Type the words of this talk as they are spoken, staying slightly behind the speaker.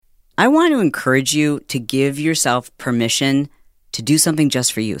I want to encourage you to give yourself permission to do something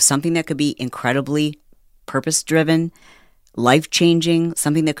just for you, something that could be incredibly purpose-driven, life-changing,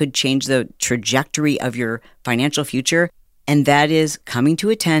 something that could change the trajectory of your financial future. And that is coming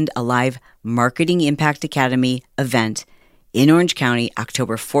to attend a live Marketing Impact Academy event in Orange County,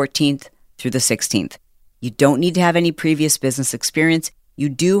 October 14th through the 16th. You don't need to have any previous business experience. You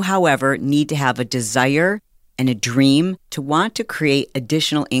do, however, need to have a desire and a dream to want to create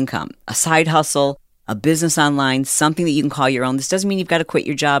additional income, a side hustle, a business online, something that you can call your own. This doesn't mean you've got to quit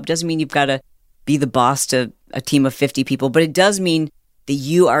your job, doesn't mean you've got to be the boss to a team of 50 people, but it does mean that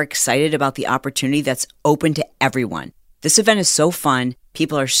you are excited about the opportunity that's open to everyone. This event is so fun.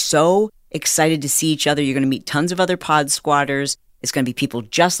 People are so excited to see each other. You're going to meet tons of other pod squatters. It's going to be people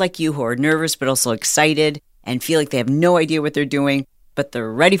just like you who are nervous, but also excited and feel like they have no idea what they're doing, but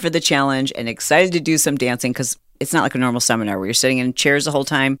they're ready for the challenge and excited to do some dancing, because it's not like a normal seminar where you're sitting in chairs the whole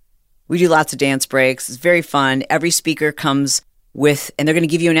time. We do lots of dance breaks. It's very fun. Every speaker comes with, and they're going to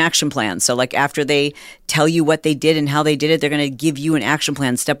give you an action plan. So like after they tell you what they did and how they did it, they're going to give you an action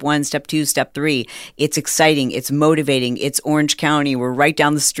plan. Step 1, step 2, step 3. It's exciting. It's motivating. It's Orange County. We're right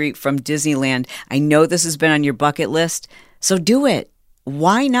down the street from Disneyland. I know this has been on your bucket list, so do it.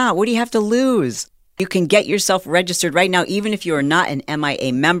 Why not? What do you have to lose? You can get yourself registered right now, even if you are not an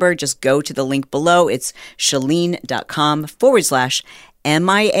MIA member. Just go to the link below. It's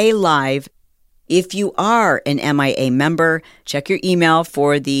Chalene.com/MIA Live. If you are an MIA member, check your email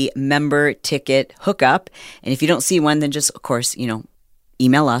for the member ticket hookup. And if you don't see one, then just, of course,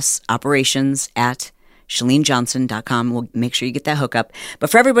 email us, operations@ChaleneJohnson.com. We'll make sure you get that hookup.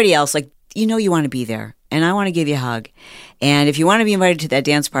 But for everybody else, you want to be there. And I want to give you a hug. And if you want to be invited to that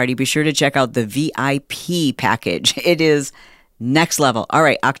dance party, be sure to check out the VIP package. It is next level. All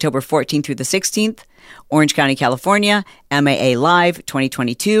right, October 14th through the 16th, Orange County, California, MIA Live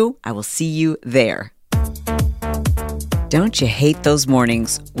 2022. I will see you there. Don't you hate those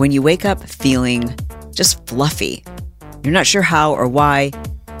mornings when you wake up feeling just fluffy? You're not sure how or why,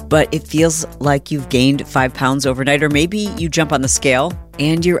 but it feels like you've gained 5 pounds overnight, or maybe you jump on the scale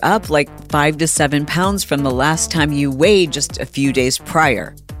and you're up like 5 to 7 pounds from the last time you weighed just a few days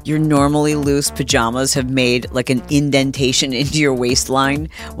prior. Your normally loose pajamas have made like an indentation into your waistline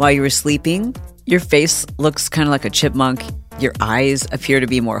while you were sleeping. Your face looks kind of like a chipmunk. Your eyes appear to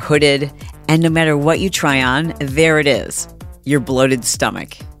be more hooded. And no matter what you try on, there it is, your bloated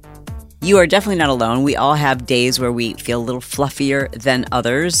stomach. You are definitely not alone. We all have days where we feel a little fluffier than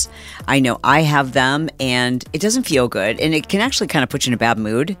others. I know I have them, and it doesn't feel good, and it can actually kind of put you in a bad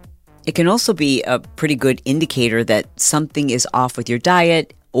mood. It can also be a pretty good indicator that something is off with your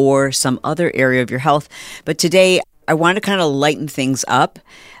diet or some other area of your health. But today, I want to kind of lighten things up.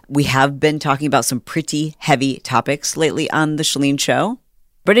 We have been talking about some pretty heavy topics lately on The Chalene Show,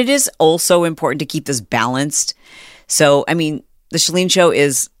 but it is also important to keep this balanced. So, The Chalene Show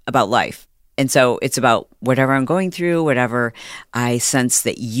is about life. And so it's about whatever I'm going through, whatever I sense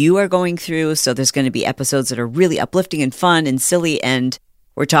that you are going through. So there's going to be episodes that are really uplifting and fun and silly. And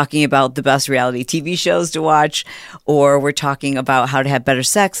we're talking about the best reality TV shows to watch, or we're talking about how to have better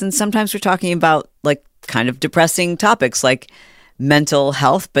sex. And sometimes we're talking about like kind of depressing topics like mental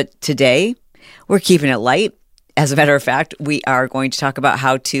health. But today we're keeping it light. As a matter of fact, we are going to talk about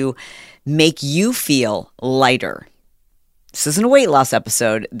how to make you feel lighter. This isn't a weight loss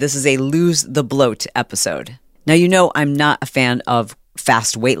episode. This is a lose the bloat episode. Now, I'm not a fan of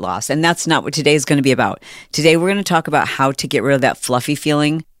fast weight loss, and that's not what today is going to be about. Today, we're going to talk about how to get rid of that fluffy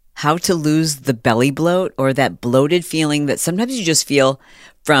feeling, how to lose the belly bloat, or that bloated feeling that sometimes you just feel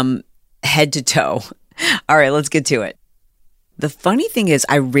from head to toe. All right, let's get to it. The funny thing is,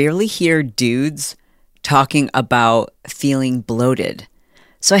 I rarely hear dudes talking about feeling bloated.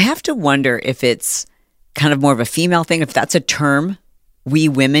 So I have to wonder if it's kind of more of a female thing, if that's a term we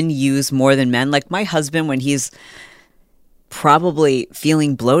women use more than men. Like my husband, when he's probably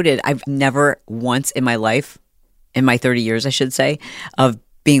feeling bloated, I've never once in my life, in my 30 years, I should say, of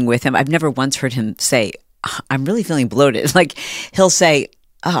being with him, I've never once heard him say, I'm really feeling bloated. Like he'll say,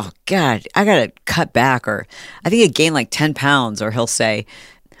 oh God, I got to cut back, or I think I gained like 10 pounds, or he'll say,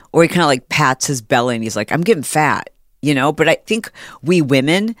 or he kind of like pats his belly and he's like, I'm getting fat, but I think we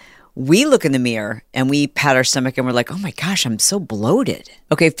women, we look in the mirror and we pat our stomach and we're like, oh my gosh, I'm so bloated.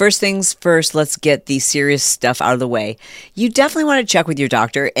 Okay, first things first, let's get the serious stuff out of the way. You definitely want to check with your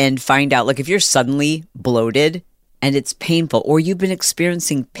doctor and find out, like if you're suddenly bloated and it's painful, or you've been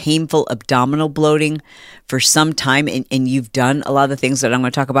experiencing painful abdominal bloating for some time and you've done a lot of the things that I'm going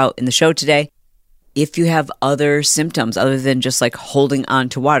to talk about in the show today. If you have other symptoms other than just like holding on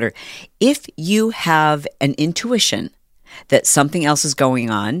to water, if you have an intuition that something else is going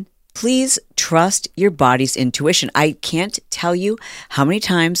on, Please trust your body's intuition. I can't tell you how many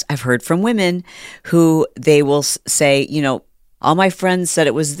times I've heard from women who they will say, all my friends said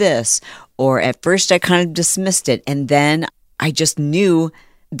it was this, or at first I kind of dismissed it, and then I just knew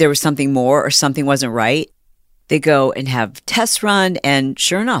there was something more or something wasn't right. They go and have tests run, and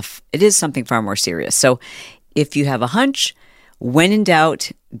sure enough, it is something far more serious. So if you have a hunch, when in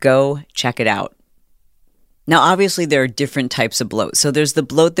doubt, go check it out. Now, obviously, there are different types of bloat. So there's the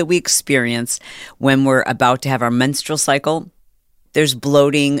bloat that we experience when we're about to have our menstrual cycle. There's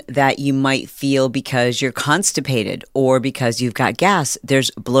bloating that you might feel because you're constipated or because you've got gas.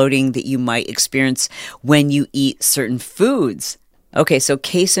 There's bloating that you might experience when you eat certain foods. Okay, so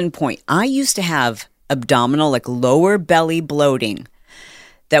case in point, I used to have abdominal, like lower belly bloating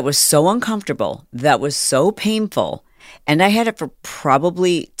that was so uncomfortable, that was so painful. And I had it for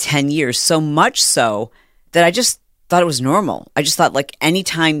probably 10 years, so much so that I just thought it was normal. I just thought like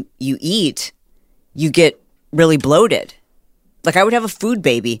anytime you eat, you get really bloated. Like I would have a food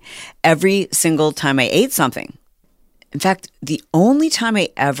baby every single time I ate something. In fact, the only time I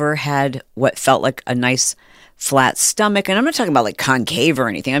ever had what felt like a nice flat stomach, and I'm not talking about like concave or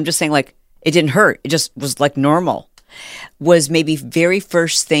anything, I'm just saying like it didn't hurt. It just was like normal, was maybe very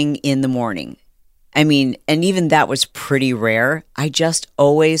first thing in the morning. I mean, and even that was pretty rare. I just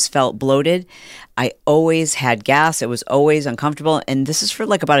always felt bloated. I always had gas. It was always uncomfortable. And this is for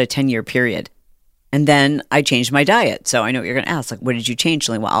like about a 10-year period. And then I changed my diet. So I know what you're going to ask, like, what did you change,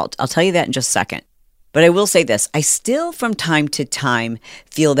 Shalene? Well, I'll tell you that in just a second. But I will say this. I still, from time to time,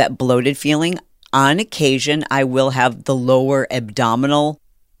 feel that bloated feeling. On occasion, I will have the lower abdominal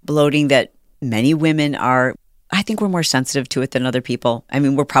bloating that many women are. I think we're more sensitive to it than other people. I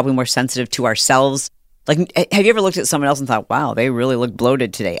mean, we're probably more sensitive to ourselves. Like, have you ever looked at someone else and thought, wow, they really look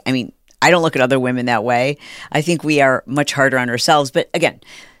bloated today? I mean, I don't look at other women that way. I think we are much harder on ourselves. But again,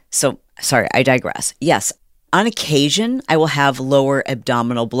 so sorry, I digress. Yes, on occasion, I will have lower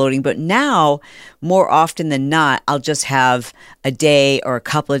abdominal bloating. But now, more often than not, I'll just have a day or a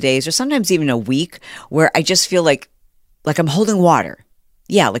couple of days or sometimes even a week where I just feel like I'm holding water.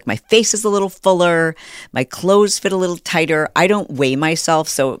 Yeah, like my face is a little fuller, my clothes fit a little tighter. I don't weigh myself,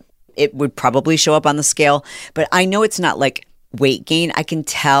 so it would probably show up on the scale. But I know it's not like weight gain. I can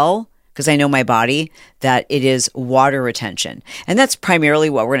tell, because I know my body, that it is water retention. And that's primarily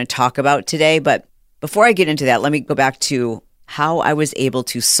what we're going to talk about today. But before I get into that, let me go back to how I was able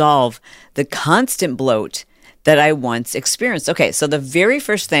to solve the constant bloat that I once experienced. Okay, so the very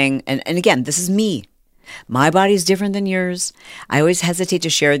first thing, and again, this is me. My body is different than yours. I always hesitate to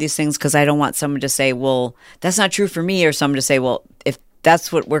share these things because I don't want someone to say, well, that's not true for me, or someone to say, well, if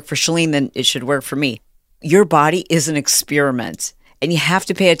that's what worked for Shalene, then it should work for me. Your body is an experiment, and you have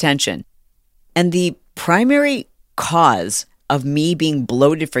to pay attention. And the primary cause of me being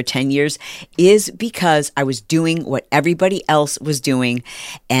bloated for 10 years is because I was doing what everybody else was doing,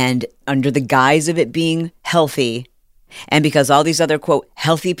 and under the guise of it being healthy, and because all these other, quote,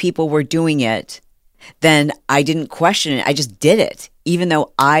 healthy people were doing it, then I didn't question it. I just did it. Even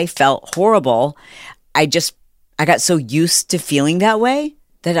though I felt horrible, I got so used to feeling that way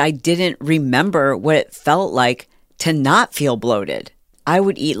that I didn't remember what it felt like to not feel bloated. I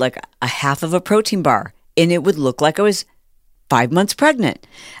would eat like a half of a protein bar and it would look like I was 5 months pregnant.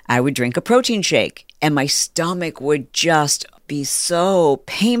 I would drink a protein shake and my stomach would just be so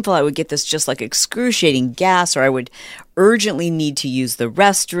painful. I would get this just like excruciating gas, or I would urgently need to use the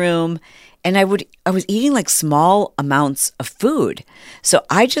restroom. And I was eating like small amounts of food. So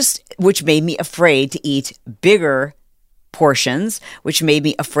which made me afraid to eat bigger portions, which made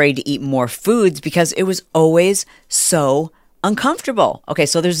me afraid to eat more foods because it was always so uncomfortable. Okay,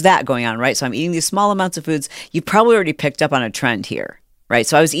 so there's that going on, right? So I'm eating these small amounts of foods. You probably already picked up on a trend here, right?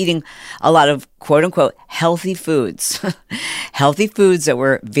 So I was eating a lot of quote unquote healthy foods, healthy foods that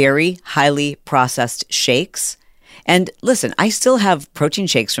were very highly processed shakes. And listen, I still have protein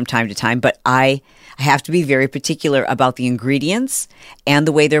shakes from time to time, but I have to be very particular about the ingredients and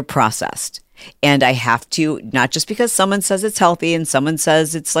the way they're processed. And I have to, not just because someone says it's healthy and someone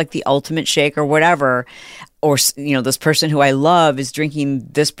says it's like the ultimate shake or whatever, or, this person who I love is drinking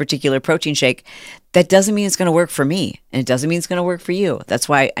this particular protein shake, that doesn't mean it's going to work for me. And it doesn't mean it's going to work for you. That's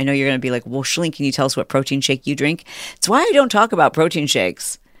why I know you're going to be like, well, Shalene, can you tell us what protein shake you drink? It's why I don't talk about protein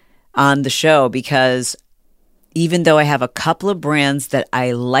shakes on the show, because even though I have a couple of brands that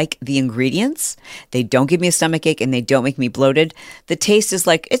I like the ingredients, they don't give me a stomachache and they don't make me bloated. The taste is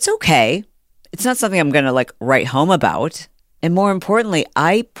like, it's okay. It's not something I'm going to like write home about. And more importantly,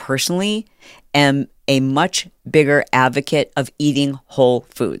 I personally am a much bigger advocate of eating whole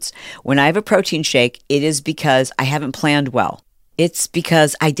foods. When I have a protein shake, it is because I haven't planned well. It's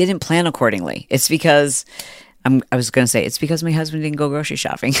because I didn't plan accordingly. It's because it's because my husband didn't go grocery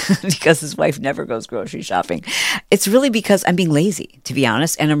shopping because his wife never goes grocery shopping. It's really because I'm being lazy, to be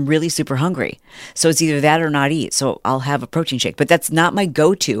honest, and I'm really super hungry. So it's either that or not eat. So I'll have a protein shake, but that's not my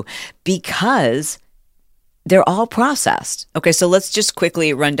go-to because they're all processed. Okay, so let's just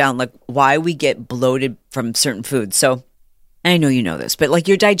quickly run down like why we get bloated from certain foods. So I know you know this, but like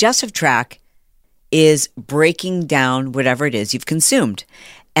your digestive tract is breaking down whatever it is you've consumed.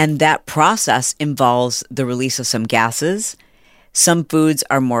 And that process involves the release of some gases. Some foods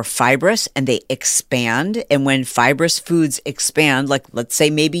are more fibrous and they expand. And when fibrous foods expand, like let's say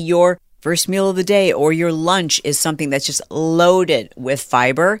maybe your first meal of the day or your lunch is something that's just loaded with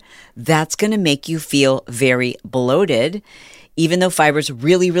fiber, that's going to make you feel very bloated. Even though fiber is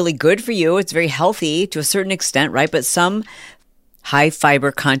really, really good for you, it's very healthy to a certain extent, right? But some high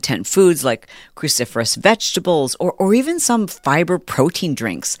fiber content foods like cruciferous vegetables or even some fiber protein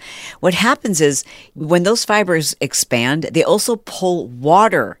drinks. What happens is when those fibers expand, they also pull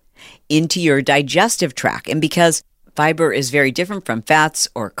water into your digestive tract. And because fiber is very different from fats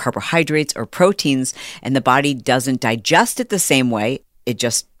or carbohydrates or proteins, and the body doesn't digest it the same way, it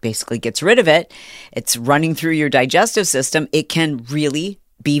just basically gets rid of it. It's running through your digestive system. It can really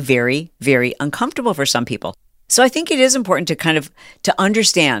be very, very uncomfortable for some people. So I think it is important to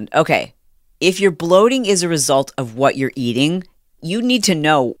understand, okay, if your bloating is a result of what you're eating, you need to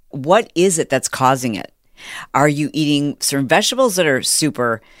know what is it that's causing it. Are you eating certain vegetables that are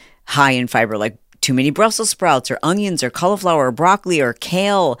super high in fiber, like too many Brussels sprouts or onions or cauliflower or broccoli or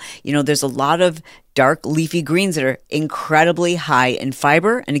kale? You know, there's a lot of dark leafy greens that are incredibly high in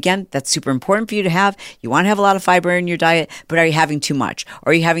fiber. And again, that's super important for you to have. You want to have a lot of fiber in your diet, but are you having too much?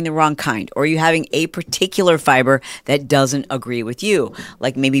 Or are you having the wrong kind? Or are you having a particular fiber that doesn't agree with you?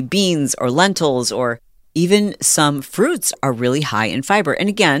 Like maybe beans or lentils or even some fruits are really high in fiber. And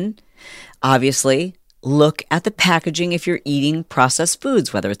again, obviously, look at the packaging if you're eating processed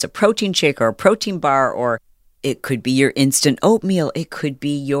foods, whether it's a protein shake or a protein bar, or it could be your instant oatmeal. It could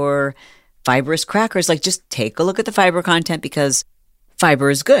be your fibrous crackers. Like just take a look at the fiber content because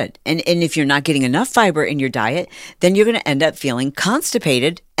fiber is good. And if you're not getting enough fiber in your diet, then you're going to end up feeling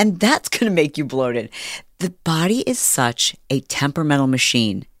constipated and that's going to make you bloated. The body is such a temperamental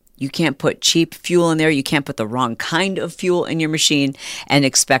machine. You can't put cheap fuel in there. You can't put the wrong kind of fuel in your machine and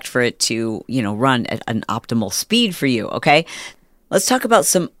expect for it to, run at an optimal speed for you. Okay. Let's talk about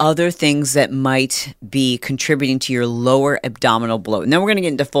some other things that might be contributing to your lower abdominal bloat. And then we're going to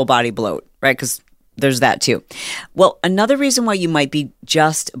get into full body bloat, right? Because there's that too. Well, another reason why you might be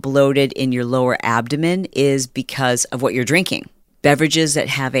just bloated in your lower abdomen is because of what you're drinking. Beverages that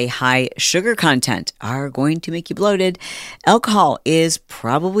have a high sugar content are going to make you bloated. Alcohol is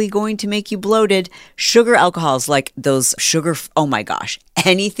probably going to make you bloated. Sugar alcohols like those sugar, oh my gosh,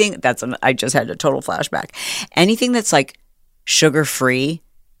 anything I just had a total flashback. Anything that's like sugar-free,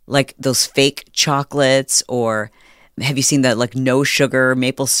 like those fake chocolates, or have you seen that like no sugar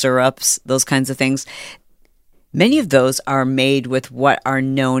maple syrups, those kinds of things? Many of those are made with what are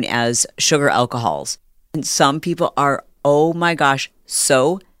known as sugar alcohols. And some people are, oh my gosh,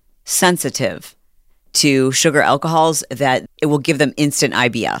 so sensitive to sugar alcohols that it will give them instant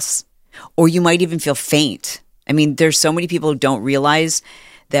IBS. Or you might even feel faint. I mean, there's so many people who don't realize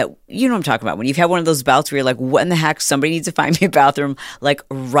that, you know what I'm talking about. When you've had one of those bouts where you're like, what in the heck? Somebody needs to find me a bathroom like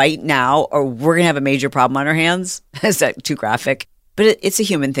right now, or we're going to have a major problem on our hands. Is that too graphic? But it's a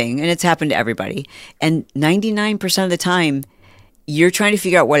human thing and it's happened to everybody. And 99% of the time, you're trying to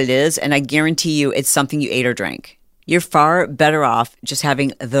figure out what it is. And I guarantee you it's something you ate or drank. You're far better off just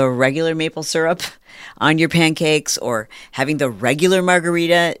having the regular maple syrup on your pancakes or having the regular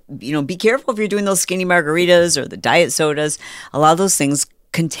margarita. Be careful if you're doing those skinny margaritas or the diet sodas. A lot of those things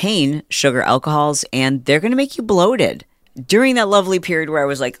contain sugar alcohols and they're going to make you bloated. During that lovely period where I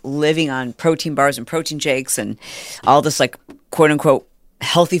was like living on protein bars and protein shakes and all this like quote unquote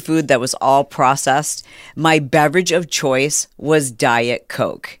healthy food that was all processed, my beverage of choice was Diet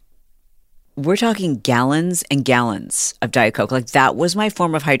Coke. We're talking gallons and gallons of Diet Coke. Like that was my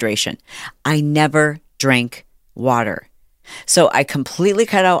form of hydration. I never drank water. So I completely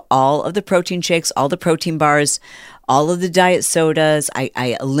cut out all of the protein shakes, all the protein bars, all of the diet sodas.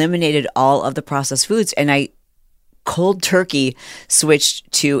 I eliminated all of the processed foods and I cold turkey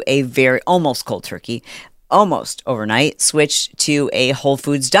switched to almost cold turkey, almost overnight switched to a whole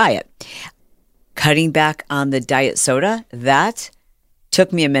foods diet. Cutting back on the diet soda, that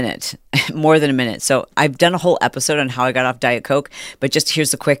took me a minute, more than a minute. So I've done a whole episode on how I got off Diet Coke, but just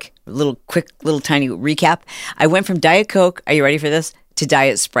here's a quick little tiny recap. I went from Diet Coke, are you ready for this? to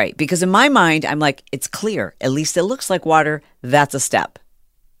Diet Sprite because in my mind, I'm like, it's clear. At least it looks like water. That's a step.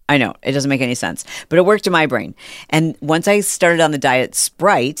 I know, it doesn't make any sense, but it worked in my brain. And once I started on the Diet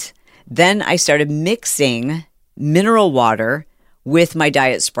Sprite, then I started mixing mineral water with my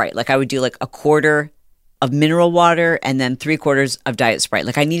Diet Sprite. Like I would do like a quarter of mineral water and then 3/4 of Diet Sprite.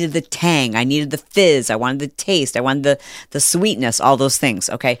 Like I needed the tang, I needed the fizz, I wanted the taste, I wanted the sweetness, all those things,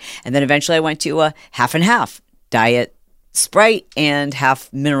 okay? And then eventually I went to a half and half Diet Sprite and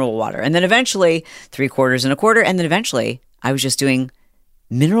half mineral water. And then eventually 3/4 and a quarter. And then eventually I was just doing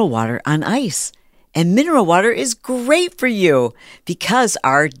mineral water on ice. And mineral water is great for you because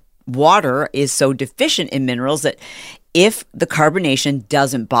our water is so deficient in minerals that if the carbonation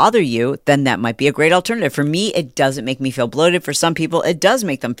doesn't bother you, then that might be a great alternative. For me, it doesn't make me feel bloated. For some people, it does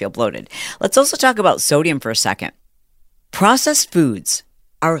make them feel bloated. Let's also talk about sodium for a second. Processed foods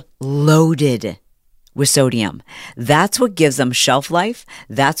are loaded with sodium. That's what gives them shelf life.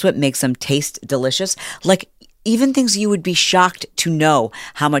 That's what makes them taste delicious. Like even things you would be shocked to know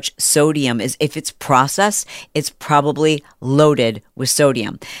how much sodium is. If it's processed, it's probably loaded with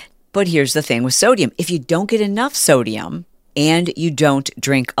sodium. But here's the thing with sodium. If you don't get enough sodium and you don't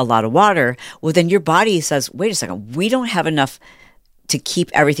drink a lot of water, well, then your body says, wait a second, we don't have enough to keep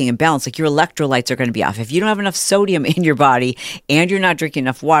everything in balance. Like your electrolytes are going to be off. If you don't have enough sodium in your body and you're not drinking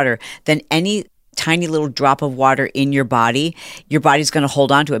enough water, then any tiny little drop of water in your body's going to hold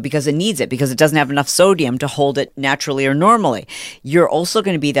on to it because it needs it, because it doesn't have enough sodium to hold it naturally or normally. You're also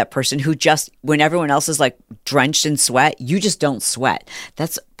going to be that person who just, when everyone else is like drenched in sweat, you just don't sweat.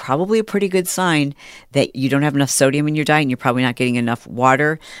 That's probably a pretty good sign that you don't have enough sodium in your diet and you're probably not getting enough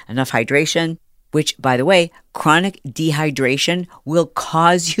water, enough hydration, which, by the way, chronic dehydration will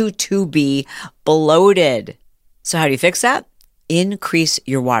cause you to be bloated. So how do you fix that? Increase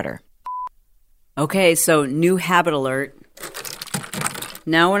your water. Okay, so new habit alert.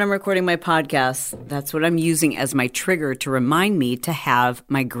 Now when I'm recording my podcast, that's what I'm using as my trigger to remind me to have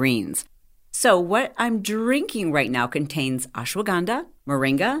my greens. So what I'm drinking right now contains ashwagandha,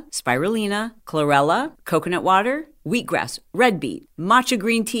 moringa, spirulina, chlorella, coconut water, wheatgrass, red beet, matcha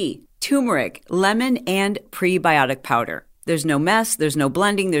green tea, turmeric, lemon, and prebiotic powder. There's no mess, there's no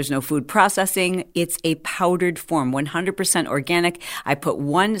blending, there's no food processing. It's a powdered form, 100% organic. I put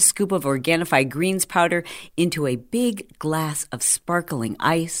 1 scoop of Organifi greens powder into a big glass of sparkling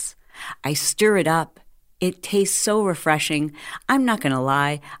ice. I stir it up. It tastes so refreshing. I'm not going to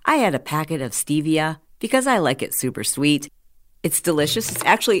lie, I add a packet of stevia because I like it super sweet. It's delicious. It's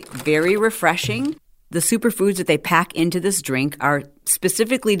actually very refreshing. The superfoods that they pack into this drink are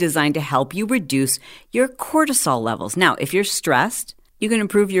specifically designed to help you reduce your cortisol levels. Now, if you're stressed, you can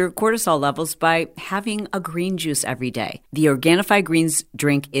improve your cortisol levels by having a green juice every day. The Organifi Greens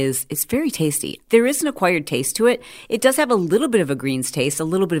drink it's very tasty. There is an acquired taste to it. It does have a little bit of a greens taste, a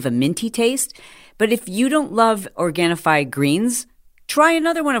little bit of a minty taste. But if you don't love Organifi Greens, try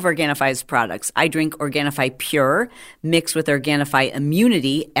another one of Organifi's products. I drink Organifi Pure mixed with Organifi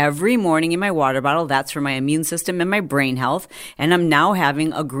Immunity every morning in my water bottle. That's for my immune system and my brain health. And I'm now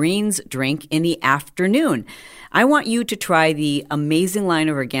having a greens drink in the afternoon. I want you to try the amazing line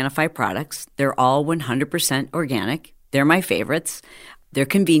of Organifi products. They're all 100% organic. They're my favorites. They're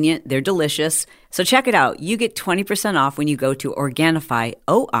convenient. They're delicious. So check it out. You get 20% off when you go to Organifi,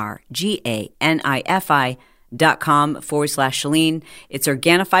 Organifi.com/Chalene. It's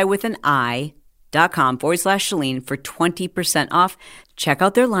Organifi with an I.com/Chalene for 20% off. Check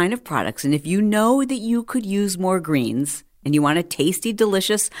out their line of products. And if you know that you could use more greens and you want a tasty,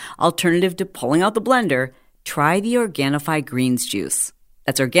 delicious alternative to pulling out the blender, try the Organifi Greens Juice.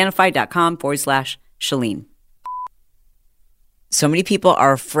 That's Organifi.com/Chalene. So many people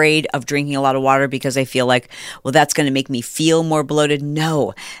are afraid of drinking a lot of water because they feel like, well, that's going to make me feel more bloated.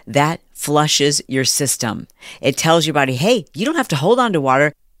 No, that flushes your system. It tells your body, hey, you don't have to hold on to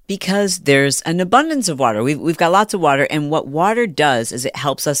water because there's an abundance of water. We've got lots of water. And what water does is it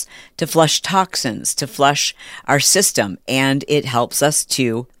helps us to flush toxins, to flush our system. And it helps us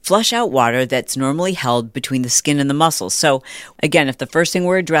to flush out water that's normally held between the skin and the muscles. So again, if the first thing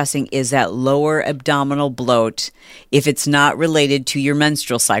we're addressing is that lower abdominal bloat, if it's not related to your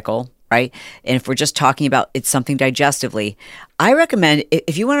menstrual cycle, right? And if we're just talking about it's something digestively, I recommend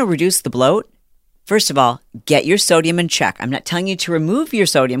if you want to reduce the bloat, first of all, get your sodium in check. I'm not telling you to remove your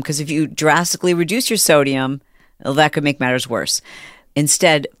sodium because if you drastically reduce your sodium, well, that could make matters worse.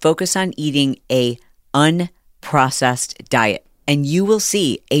 Instead, focus on eating a unprocessed diet, and you will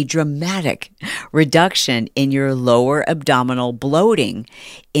see a dramatic reduction in your lower abdominal bloating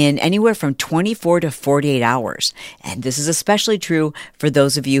in anywhere from 24 to 48 hours. And this is especially true for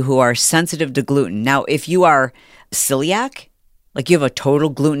those of you who are sensitive to gluten. Now, if you are celiac, like you have a total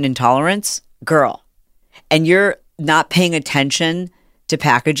gluten intolerance, girl, and you're not paying attention to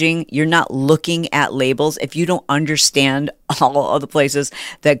packaging, you're not looking at labels, if you don't understand all of the places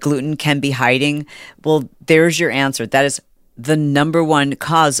that gluten can be hiding, well, there's your answer. That is the number one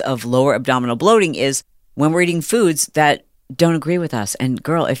cause of lower abdominal bloating, is when we're eating foods that don't agree with us. And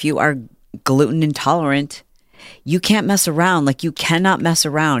girl, if you are gluten intolerant, you can't mess around. Like, you cannot mess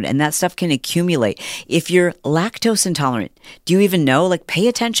around, and that stuff can accumulate. If you're lactose intolerant, do you even know? Like, pay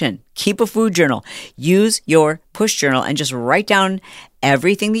attention. Keep a food journal. Use your push journal and just write down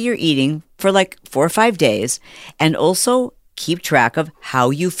everything that you're eating for like 4 or 5 days, and also keep track of how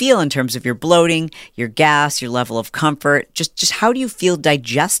you feel in terms of your bloating, your gas, your level of comfort. Just how do you feel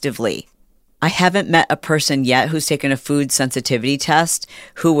digestively? I haven't met a person yet who's taken a food sensitivity test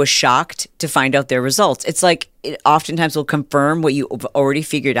who was shocked to find out their results. It's like it oftentimes will confirm what you've already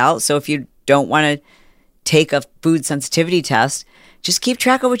figured out. So if you don't want to take a food sensitivity test, just keep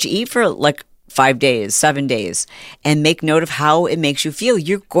track of what you eat for like 5 days, 7 days, and make note of how it makes you feel.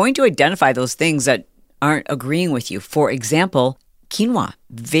 You're going to identify those things that aren't agreeing with you. For example, quinoa,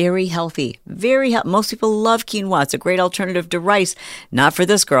 very healthy, most people love quinoa. It's a great alternative to rice. Not for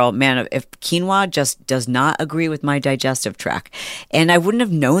this girl, man. If quinoa just does not agree with my digestive tract. And I wouldn't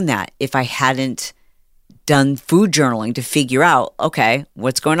have known that if I hadn't done food journaling to figure out, okay,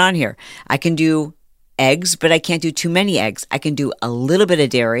 what's going on here? I can do eggs, but I can't do too many eggs. I can do a little bit of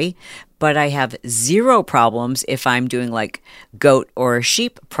dairy, but I have zero problems if I'm doing like goat or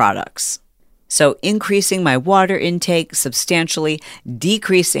sheep products. So increasing my water intake substantially,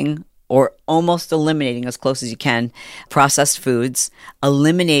 decreasing or almost eliminating, as close as you can, processed foods,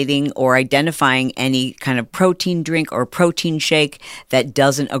 eliminating or identifying any kind of protein drink or protein shake that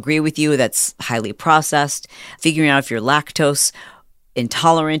doesn't agree with you, that's highly processed, figuring out if you're lactose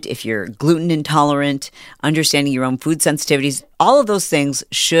intolerant, if you're gluten intolerant, understanding your own food sensitivities. All of those things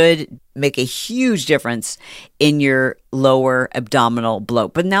should make a huge difference in your lower abdominal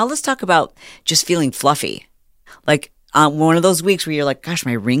bloat. But now let's talk about just feeling fluffy. Like one of those weeks where you're like, gosh,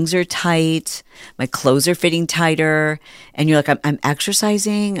 my rings are tight, my clothes are fitting tighter, and you're like, I'm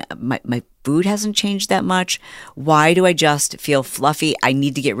exercising, my food hasn't changed that much. Why do I just feel fluffy? I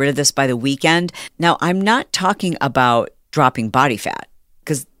need to get rid of this by the weekend. Now, I'm not talking about dropping body fat,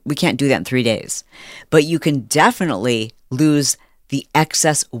 because we can't do that in 3 days. But you can definitely lose the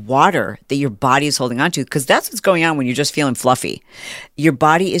excess water that your body is holding on to, because that's what's going on when you're just feeling fluffy. Your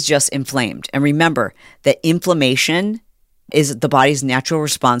body is just inflamed. And remember that inflammation is the body's natural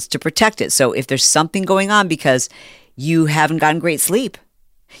response to protect it. So if there's something going on because you haven't gotten great sleep,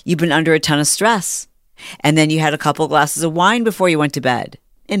 you've been under a ton of stress, and then you had a couple glasses of wine before you went to bed,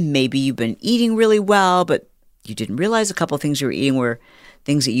 and maybe you've been eating really well, but you didn't realize a couple of things you were eating were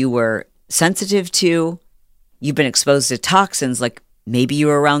things that you were sensitive to. You've been exposed to toxins, like maybe you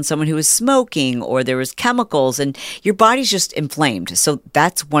were around someone who was smoking, or there was chemicals, and your body's just inflamed. So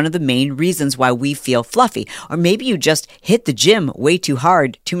that's one of the main reasons why we feel fluffy. Or maybe you just hit the gym way too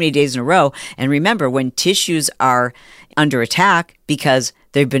hard, too many days in a row. And remember, when tissues are under attack because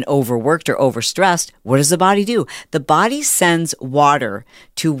they've been overworked or overstressed, what does the body do? The body sends water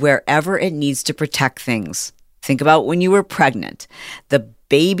to wherever it needs to protect things. Think about when you were pregnant. The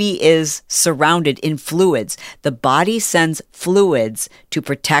baby is surrounded in fluids. The body sends fluids to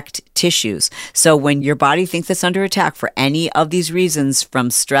protect tissues. So when your body thinks it's under attack for any of these reasons,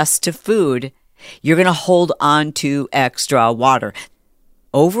 from stress to food, you're going to hold on to extra water.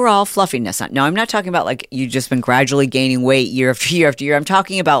 Overall fluffiness. Now, I'm not talking about like you've just been gradually gaining weight year after year after year. I'm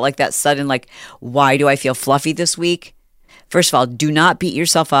talking about like that sudden, like, why do I feel fluffy this week? First of all, do not beat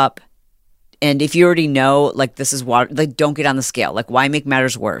yourself up. And if you already know, like, this is water, like, don't get on the scale. Like, why make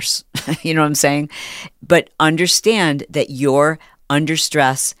matters worse? You know what I'm saying? But understand that you're under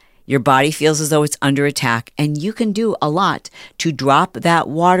stress. Your body feels as though it's under attack, and you can do a lot to drop that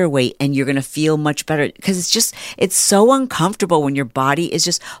water weight, and you're going to feel much better, because it's so uncomfortable when your body is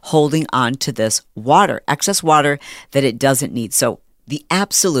just holding on to this water, excess water that it doesn't need. So the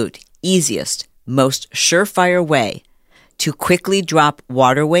absolute easiest, most surefire way to quickly drop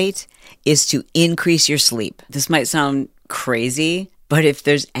water weight is to increase your sleep. This might sound crazy, but if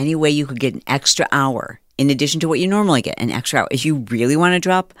there's any way you could get an extra hour in addition to what you normally get, an extra hour. If you really want to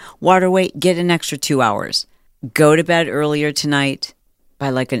drop water weight, get an extra 2 hours. Go to bed earlier tonight by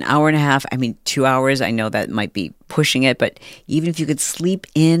like an hour and a half. 2 hours. I know that might be pushing it, but even if you could sleep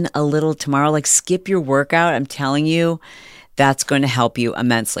in a little tomorrow, like skip your workout, I'm telling you, That's going to help you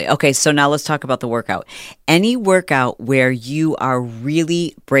immensely. Okay, so now let's talk about the workout. Any workout where you are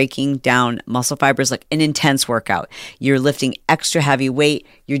really breaking down muscle fibers, like an intense workout, you're lifting extra heavy weight,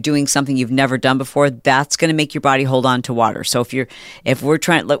 you're doing something you've never done before, that's going to make your body hold on to water. So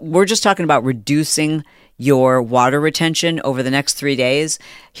we're just talking about reducing your water retention over the next 3 days.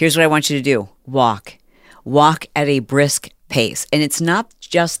 Here's what I want you to do. Walk at a brisk pace. And it's not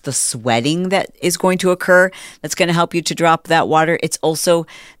just the sweating that is going to occur that's going to help you to drop that water. It's also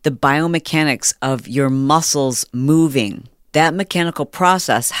the biomechanics of your muscles moving. That mechanical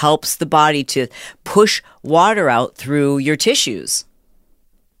process helps the body to push water out through your tissues.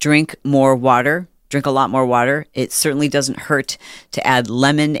 Drink more water. Drink a lot more water. It certainly doesn't hurt to add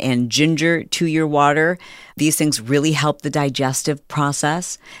lemon and ginger to your water. These things really help the digestive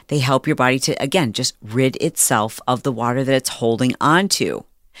process. They help your body to, again, just rid itself of the water that it's holding on to.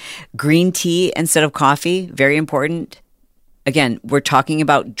 Green tea instead of coffee, very important. Again, we're talking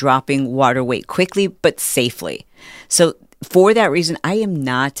about dropping water weight quickly but safely. So for that reason, I am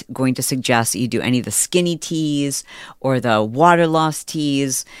not going to suggest that you do any of the skinny teas or the water loss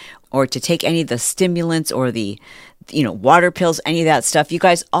teas, or to take any of the stimulants or the water pills, any of that stuff. You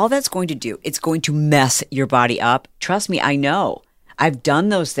guys, all that's going to do, it's going to mess your body up. Trust me, I know. I've done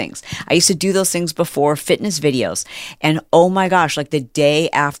those things. I used to do those things before fitness videos. And oh my gosh, like the day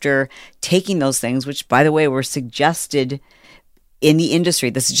after taking those things, which by the way, were suggested in the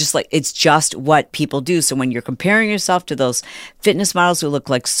industry. This is just it's just what people do. So when you're comparing yourself to those fitness models who look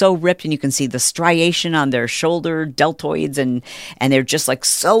like so ripped and you can see the striation on their shoulder deltoids and they're just like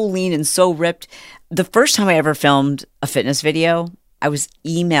so lean and so ripped. The first time I ever filmed a fitness video, I was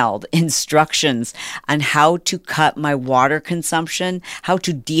emailed instructions on how to cut my water consumption, how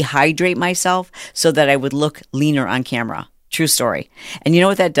to dehydrate myself so that I would look leaner on camera. True story. And you know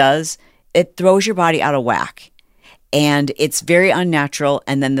what that does? It throws your body out of whack. And it's very unnatural.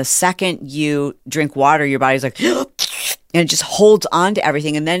 And then the second you drink water, your body's like, and it just holds on to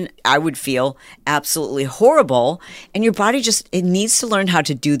everything. And then I would feel absolutely horrible. And your body it needs to learn how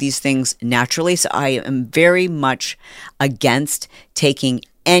to do these things naturally. So I am very much against taking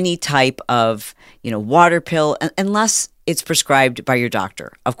any type of, water pill, unless it's prescribed by your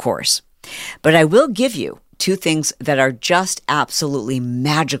doctor, of course. But I will give you 2 things that are just absolutely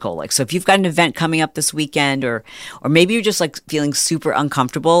magical. So if you've got an event coming up this weekend, or maybe you're just feeling super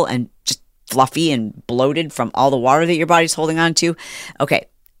uncomfortable and just fluffy and bloated from all the water that your body's holding on to. Okay,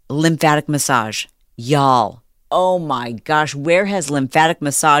 lymphatic massage. Y'all, oh my gosh, where has lymphatic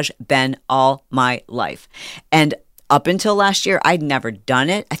massage been all my life? And up until last year, I'd never done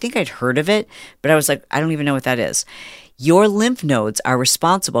it. I think I'd heard of it, but I was like, I don't even know what that is. Your lymph nodes are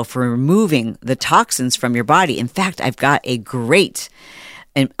responsible for removing the toxins from your body. In fact, I've got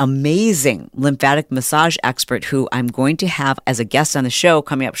an amazing lymphatic massage expert who I'm going to have as a guest on the show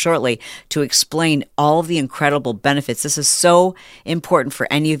coming up shortly to explain all of the incredible benefits. This is so important for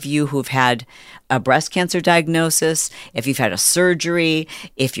any of you who've had a breast cancer diagnosis, if you've had a surgery,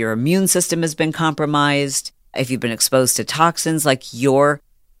 if your immune system has been compromised, if you've been exposed to toxins. Your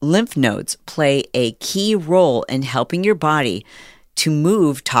lymph nodes play a key role in helping your body to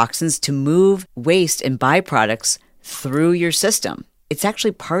move toxins, to move waste and byproducts through your system. It's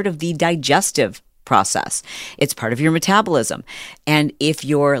actually part of the digestive process. It's part of your metabolism. And if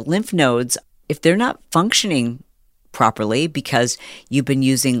your lymph nodes, if they're not functioning properly because you've been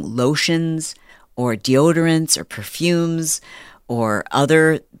using lotions or deodorants or perfumes or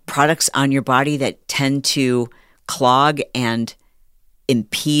other products on your body that tend to clog and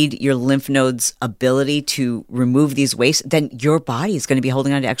impede your lymph nodes' ability to remove these wastes, then your body is going to be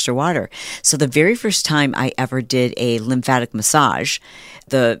holding on to extra water. So the very first time I ever did a lymphatic massage,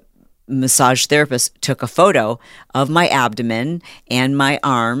 the massage therapist took a photo of my abdomen and my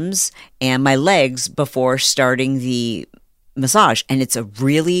arms and my legs before starting the massage. And it's a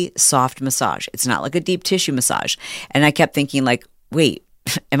really soft massage. It's not like a deep tissue massage. And I kept thinking wait,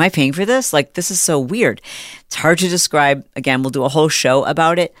 am I paying for this? This is so weird. It's hard to describe. Again, we'll do a whole show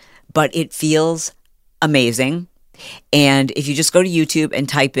about it, but it feels amazing. And if you just go to YouTube and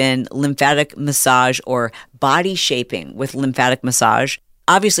type in lymphatic massage or body shaping with lymphatic massage,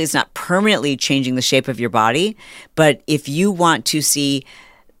 obviously it's not permanently changing the shape of your body, but if you want to see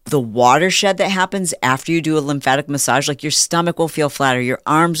the watershed that happens after you do a lymphatic massage, your stomach will feel flatter, your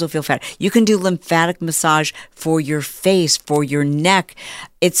arms will feel fatter. You can do lymphatic massage for your face, for your neck.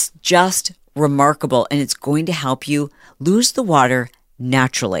 It's just remarkable, and it's going to help you lose the water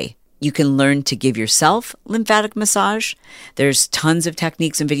naturally. You can learn to give yourself lymphatic massage. There's tons of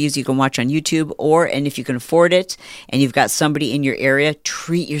techniques and videos you can watch on YouTube, and if you can afford it and you've got somebody in your area,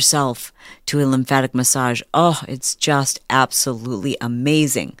 treat yourself to a lymphatic massage. Oh, it's just absolutely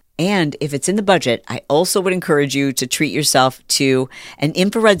amazing. And if it's in the budget, I also would encourage you to treat yourself to an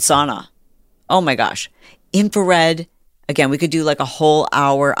infrared sauna. Oh my gosh, infrared. Again, we could do like a whole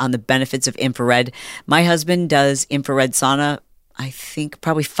hour on the benefits of infrared. My husband does infrared sauna, I think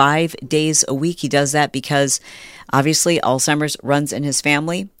probably 5 days a week. He does that because obviously Alzheimer's runs in his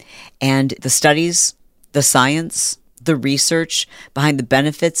family, and the studies, the science, the research behind the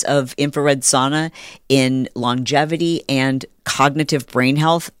benefits of infrared sauna in longevity and cognitive brain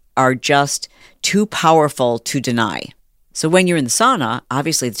health are just too powerful to deny. So when you're in the sauna,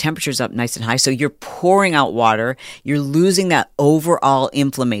 obviously the temperature's up nice and high, so you're pouring out water, you're losing that overall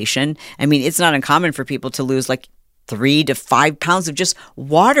inflammation. I mean, it's not uncommon for people to lose like 3 to 5 pounds of just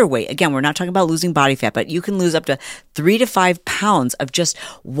water weight. Again, we're not talking about losing body fat, but you can lose up to 3 to 5 pounds of just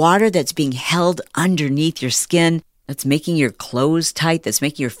water that's being held underneath your skin, that's making your clothes tight, that's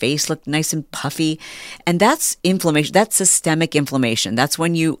making your face look nice and puffy. And that's inflammation. That's systemic inflammation. That's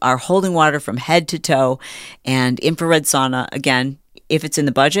when you are holding water from head to toe. And infrared sauna, again, if it's in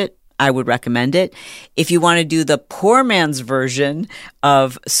the budget, I would recommend it. If you want to do the poor man's version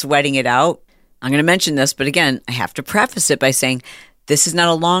of sweating it out, I'm going to mention this, but again, I have to preface it by saying this is not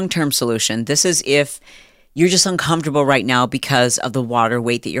a long-term solution. This is if you're just uncomfortable right now because of the water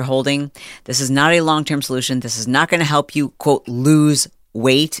weight that you're holding. This is not a long-term solution. This is not going to help you, quote, lose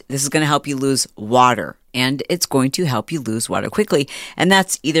weight. This is going to help you lose water, and it's going to help you lose water quickly. And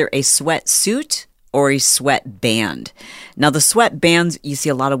that's either a sweat suit or a sweat band. Now, the sweat bands, you see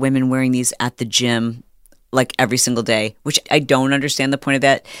a lot of women wearing these at the gym like every single day, which I don't understand the point of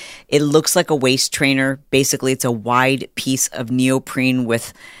that. It looks like a waist trainer. Basically, it's a wide piece of neoprene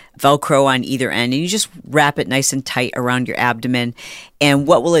with Velcro on either end, and you just wrap it nice and tight around your abdomen. And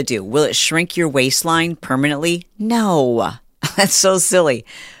what will it do? Will it shrink your waistline permanently? No, that's so silly.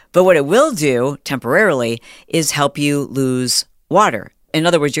 But what it will do temporarily is help you lose water. In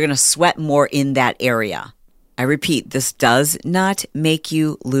other words, you're going to sweat more in that area. I repeat, this does not make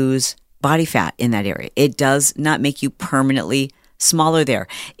you lose body fat in that area. It does not make you permanently smaller there.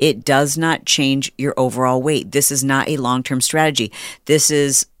 It does not change your overall weight. This is not a long-term strategy. This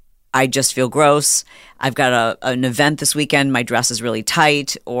is, I just feel gross. I've got an event this weekend. My dress is really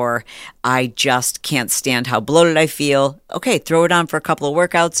tight, or I just can't stand how bloated I feel. Okay, throw it on for a couple of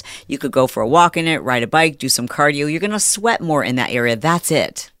workouts. You could go for a walk in it, ride a bike, do some cardio. You're going to sweat more in that area. That's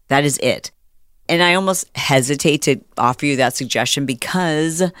it. That is it. And I almost hesitate to offer you that suggestion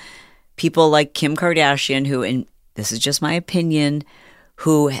because people like Kim Kardashian, who, and this is just my opinion,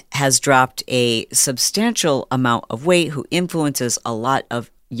 who has dropped a substantial amount of weight, who influences a lot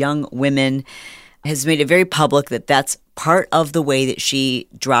of young women, has made it very public that that's part of the way that she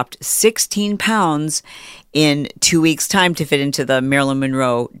dropped 16 pounds in 2 weeks' time to fit into the Marilyn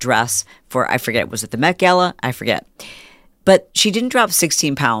Monroe dress for, I forget, was it the Met Gala? I forget. But she didn't drop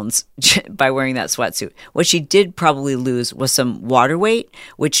 16 pounds by wearing that sweatsuit. What she did probably lose was some water weight,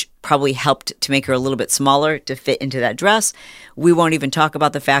 which probably helped to make her a little bit smaller to fit into that dress. We won't even talk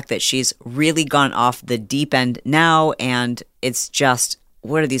about the fact that she's really gone off the deep end now, and it's just,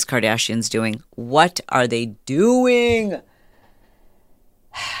 what are these Kardashians doing? What are they doing?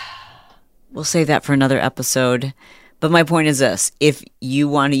 We'll save that for another episode. But my point is this: if you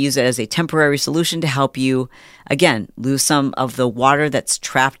want to use it as a temporary solution to help you, again, lose some of the water that's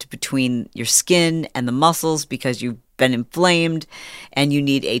trapped between your skin and the muscles because you've been inflamed and you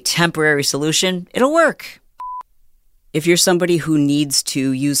need a temporary solution, it'll work. If you're somebody who needs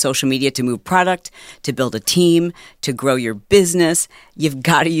to use social media to move product, to build a team, to grow your business, you've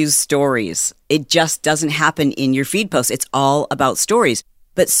got to use stories. It just doesn't happen in your feed posts. It's all about stories.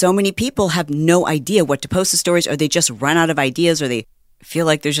 But so many people have no idea what to post to stories, or they just run out of ideas, or they feel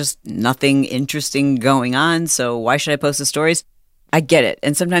like there's just nothing interesting going on. So why should I post the stories? I get it.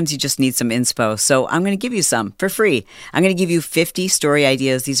 And sometimes you just need some inspo. So I'm going to give you some for free. I'm going to give you 50 story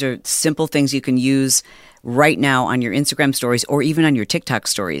ideas. These are simple things you can use right now on your Instagram stories or even on your TikTok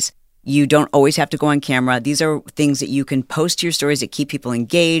stories. You don't always have to go on camera. These are things that you can post to your stories that keep people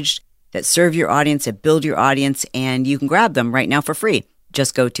engaged, that serve your audience, that build your audience, and you can grab them right now for free.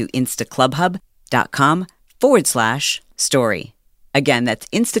 Just go to instaclubhub.com/story. Again, that's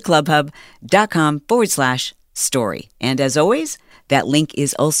instaclubhub.com/story. And as always, that link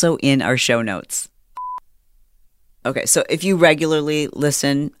is also in our show notes. Okay, so if you regularly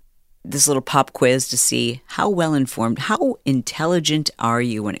listen, this little pop quiz to see how well informed, how intelligent are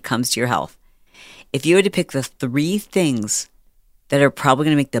you when it comes to your health? If you had to pick the 3 things that are probably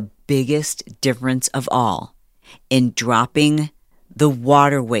going to make the biggest difference of all in dropping the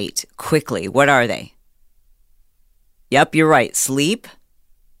water weight quickly. What are they? Yep, you're right. Sleep,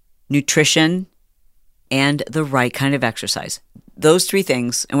 nutrition, and the right kind of exercise. Those three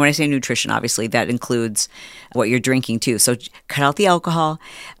things, and when I say nutrition, obviously, that includes what you're drinking too. So cut out the alcohol,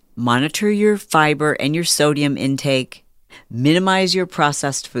 monitor your fiber and your sodium intake, minimize your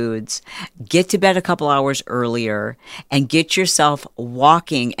processed foods, get to bed a couple hours earlier, and get yourself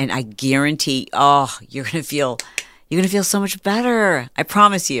walking. And I guarantee, you're going to feel so much better. I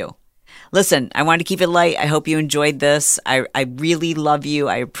promise you. Listen, I wanted to keep it light. I hope you enjoyed this. I really love you.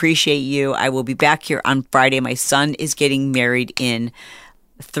 I appreciate you. I will be back here on Friday. My son is getting married in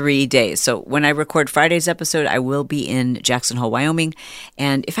 3 days. So when I record Friday's episode, I will be in Jackson Hole, Wyoming.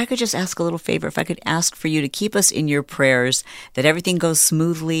 And if I could just ask a little favor, if I could ask for you to keep us in your prayers, that everything goes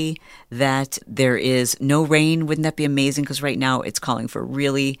smoothly, that there is no rain. Wouldn't that be amazing? Because right now it's calling for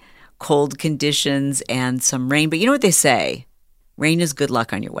really cold conditions and some rain. But you know what they say? Rain is good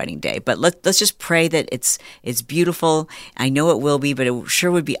luck on your wedding day. But let's just pray that it's beautiful. I know it will be, but it sure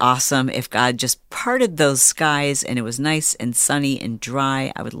would be awesome if God just parted those skies and it was nice and sunny and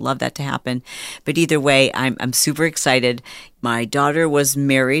dry. I would love that to happen. But either way, I'm super excited. My daughter was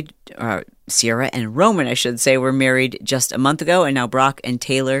married, Sierra and Roman, I should say, were married just a month ago, and now Brock and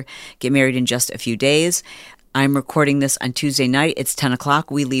Taylor get married in just a few days. I'm recording this on Tuesday night. It's 10 o'clock.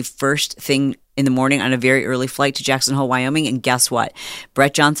 We leave first thing in the morning on a very early flight to Jackson Hole, Wyoming. And guess what?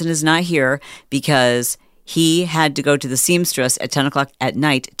 Brett Johnson is not here because he had to go to the seamstress at 10 o'clock at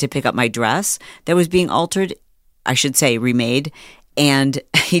night to pick up my dress that was being altered, I should say remade. And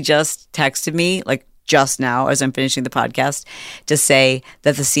he just texted me like just now as I'm finishing the podcast to say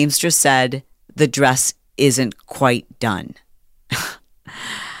that the seamstress said the dress isn't quite done.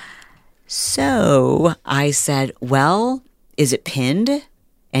 So I said, well, is it pinned?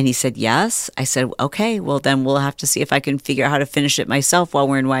 And he said, yes. I said, okay, well, then we'll have to see if I can figure out how to finish it myself while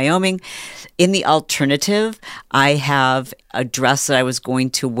we're in Wyoming. In the alternative, I have a dress that I was going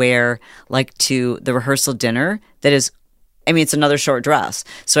to wear like to the rehearsal dinner that is, it's another short dress.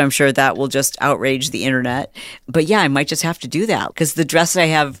 So I'm sure that will just outrage the internet. But yeah, I might just have to do that because the dress that I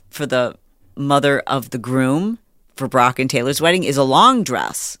have for the mother of the groom for Brock and Taylor's wedding is a long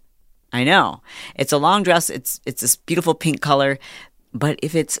dress. I know. It's a long dress. It's this beautiful pink color. But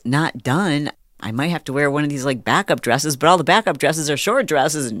if it's not done, I might have to wear one of these like backup dresses. But all the backup dresses are short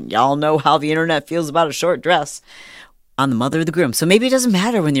dresses. And y'all know how the internet feels about a short dress on the mother of the groom. So maybe it doesn't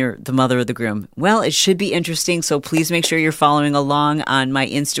matter when you're the mother of the groom. Well, it should be interesting. So please make sure you're following along on my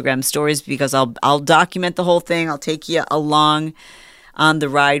Instagram stories because I'll document the whole thing. I'll take you along on the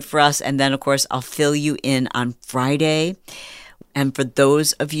ride for us. And then, of course, I'll fill you in on Friday. And for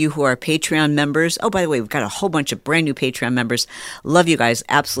those of you who are Patreon members, by the way, we've got a whole bunch of brand new Patreon members. Love you guys.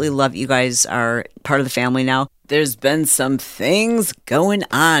 Absolutely love you guys are part of the family now. There's been some things going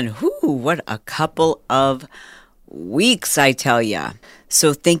on. What a couple of weeks, I tell ya.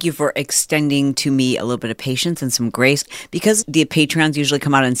 So thank you for extending to me a little bit of patience and some grace. Because the Patreons usually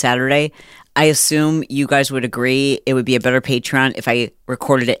come out on Saturday, I assume you guys would agree it would be a better Patreon if I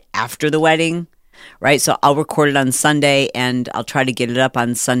recorded it after the wedding. Right? So I'll record it on Sunday and I'll try to get it up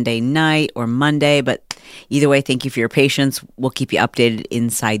on Sunday night or Monday. But either way, thank you for your patience. We'll keep you updated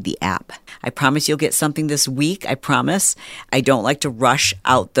inside the app. I promise you'll get something this week. I promise. I don't like to rush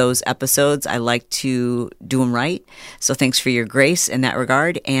out those episodes. I like to do them right. So thanks for your grace in that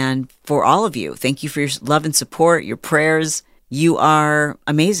regard. And for all of you, thank you for your love and support, your prayers. You are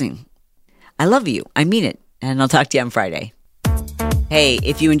amazing. I love you. I mean it. And I'll talk to you on Friday. Hey,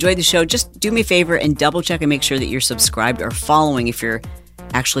 if you enjoyed the show, just do me a favor and double check and make sure that you're subscribed or following if you're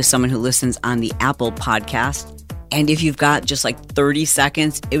actually someone who listens on the Apple podcast. And if you've got just like 30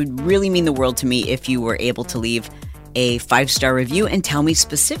 seconds, it would really mean the world to me if you were able to leave a 5-star review and tell me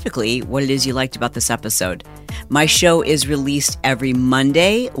specifically what it is you liked about this episode. My show is released every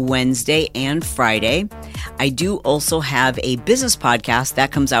Monday, Wednesday, and Friday. I do also have a business podcast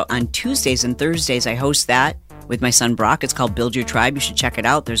that comes out on Tuesdays and Thursdays. I host that with my son Brock. It's called Build Your Tribe. You should check it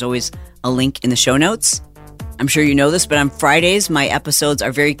out. There's always a link in the show notes. I'm sure you know this, but on Fridays, my episodes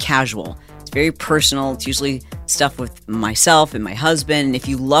are very casual. It's very personal. It's usually stuff with myself and my husband. And if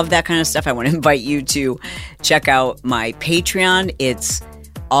you love that kind of stuff, I want to invite you to check out my Patreon. It's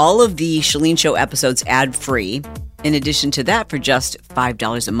all of the Chalene Show episodes ad-free. In addition to that, for just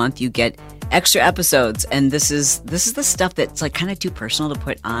 $5 a month, you get extra episodes. And this is the stuff that's like kind of too personal to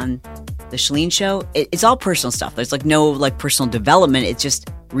put on the Chalene Show. It's all personal stuff. There's like no like personal development. It's just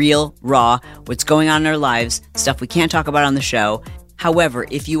real, raw, what's going on in our lives, stuff we can't talk about on the show. However,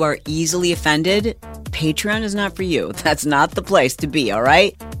 if you are easily offended, Patreon is not for you. That's not the place to be, all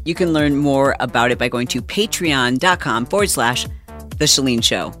right? You can learn more about it by going to patreon.com/The Chalene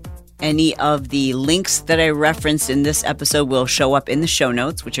Show. Any of the links that I referenced in this episode will show up in the show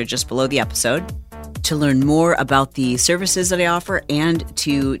notes, which are just below the episode. To learn more about the services that I offer and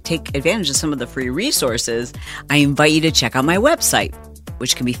to take advantage of some of the free resources, I invite you to check out my website,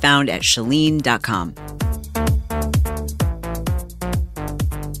 which can be found at Chalene.com.